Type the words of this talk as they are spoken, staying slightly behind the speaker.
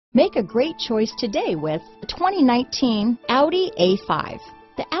Make a great choice today with the 2019 Audi A5.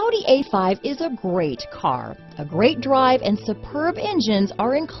 The Audi A5 is a great car. A great drive and superb engines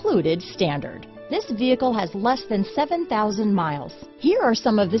are included standard. This vehicle has less than 7,000 miles. Here are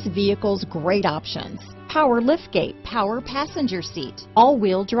some of this vehicle's great options: power liftgate, power passenger seat,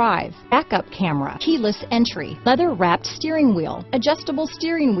 all-wheel drive, backup camera, keyless entry, leather-wrapped steering wheel, adjustable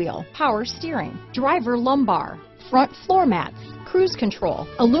steering wheel, power steering, driver lumbar, front floor mats, cruise control,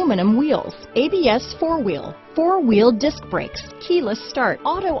 aluminum wheels, ABS four-wheel disc brakes, keyless start,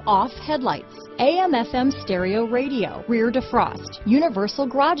 auto-off headlights, AM/FM stereo radio, rear defrost, universal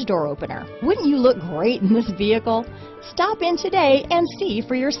garage door opener. Wouldn't you look great in this vehicle? Stop in today and see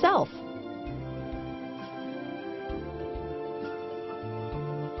for yourself.